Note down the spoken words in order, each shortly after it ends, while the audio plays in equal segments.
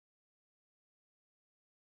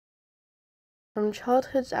From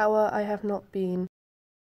childhood's hour I have not been,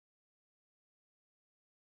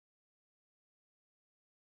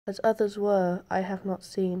 as others were I have not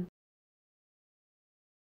seen.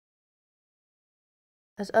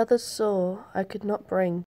 As others saw I could not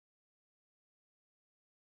bring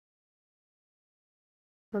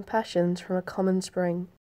my passions from a common spring.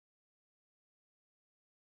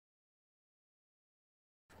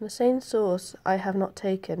 From the same source I have not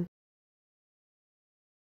taken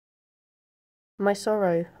my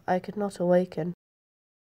sorrow I could not awaken,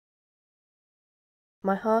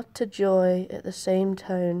 my heart to joy at the same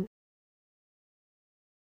tone,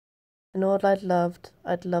 and all I'd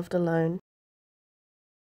loved alone.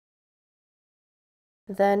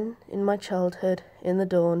 Then, in my childhood, in the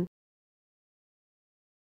dawn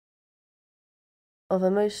of a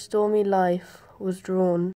most stormy life was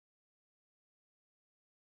drawn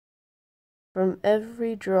from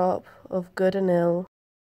every drop of good and ill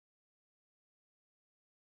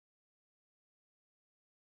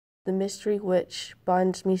the mystery which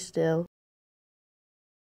binds me still.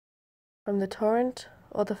 From the torrent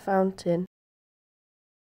or the fountain,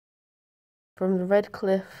 from the red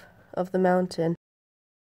cliff of the mountain,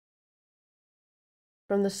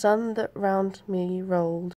 from the sun that round me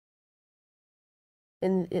rolled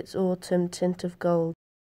in its autumn tint of gold,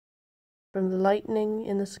 from the lightning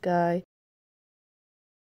in the sky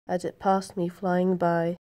as it passed me flying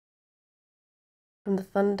by, from the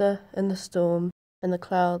thunder and the storm and the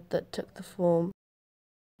cloud that took the form,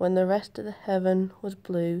 when the rest of the heaven was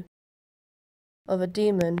blue, of a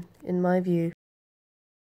demon in my view.